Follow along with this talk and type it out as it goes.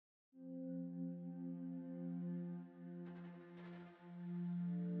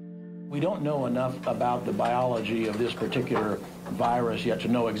We don't know enough about the biology of this particular virus yet to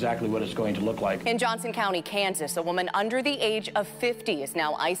know exactly what it's going to look like. In Johnson County, Kansas, a woman under the age of 50 is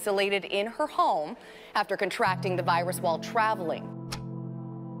now isolated in her home after contracting the virus while traveling.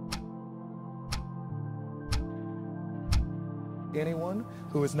 Anyone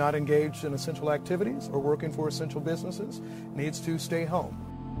who is not engaged in essential activities or working for essential businesses needs to stay home.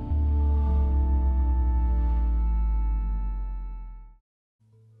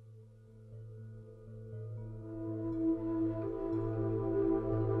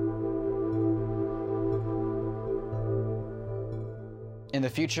 In the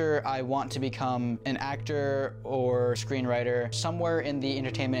future, I want to become an actor or screenwriter somewhere in the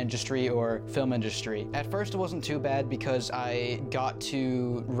entertainment industry or film industry. At first, it wasn't too bad because I got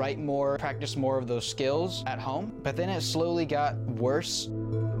to write more, practice more of those skills at home, but then it slowly got worse.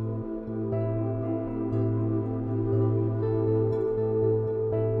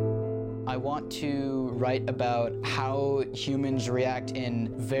 I want to write about how humans react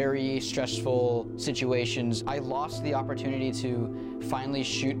in very stressful situations. I lost the opportunity to finally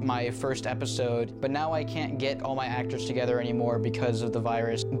shoot my first episode, but now I can't get all my actors together anymore because of the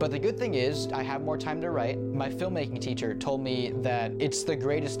virus. But the good thing is I have more time to write. My filmmaking teacher told me that it's the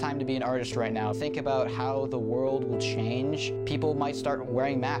greatest time to be an artist right now. Think about how the world will change. People might start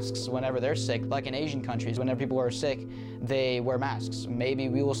wearing masks whenever they're sick, like in Asian countries. Whenever people are sick, they wear masks. Maybe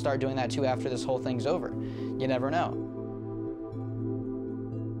we will start doing that too after this whole thing's over. You never know.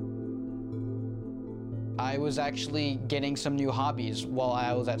 I was actually getting some new hobbies while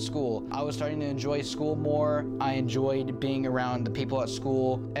I was at school. I was starting to enjoy school more. I enjoyed being around the people at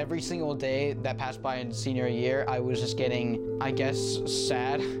school. Every single day that passed by in senior year, I was just getting, I guess,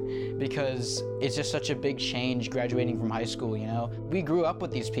 sad because it's just such a big change graduating from high school, you know? We grew up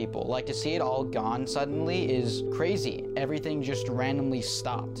with these people. Like, to see it all gone suddenly is crazy. Everything just randomly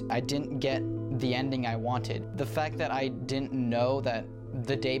stopped. I didn't get the ending I wanted. The fact that I didn't know that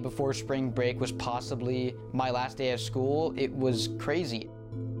the day before spring break was possibly my last day of school, it was crazy.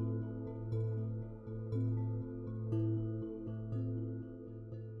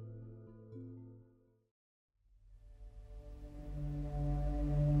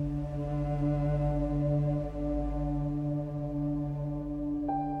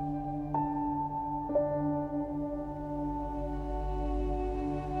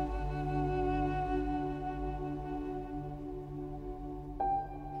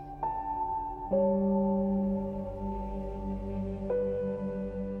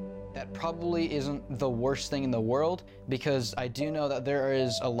 That probably isn't the worst thing in the world, because I do know that there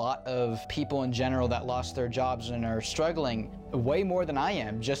is a lot of people in general that lost their jobs and are struggling way more than I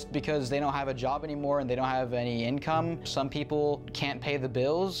am, just because they don't have a job anymore and they don't have any income. Some people can't pay the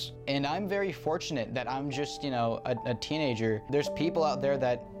bills, and I'm very fortunate that I'm just, you know, a teenager. There's people out there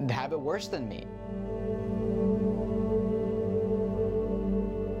that have it worse than me.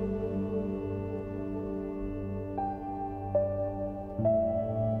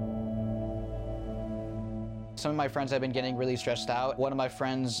 Some of my friends have been getting really stressed out. One of my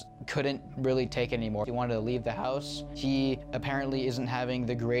friends couldn't really take it anymore. He wanted to leave the house. He apparently isn't having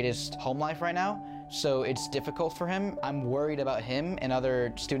the greatest home life right now, so it's difficult for him. I'm worried about him and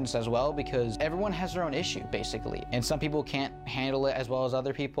other students as well, because everyone has their own issue, basically. And some people can't handle it as well as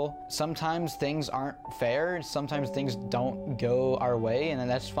other people. Sometimes things aren't fair, and sometimes things don't go our way, and then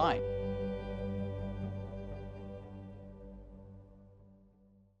that's fine.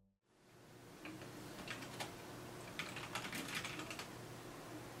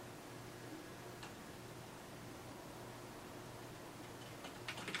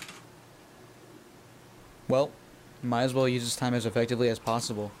 Well, might as well use this time as effectively as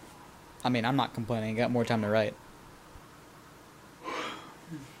possible. I mean, I'm not complaining, I got more time to write.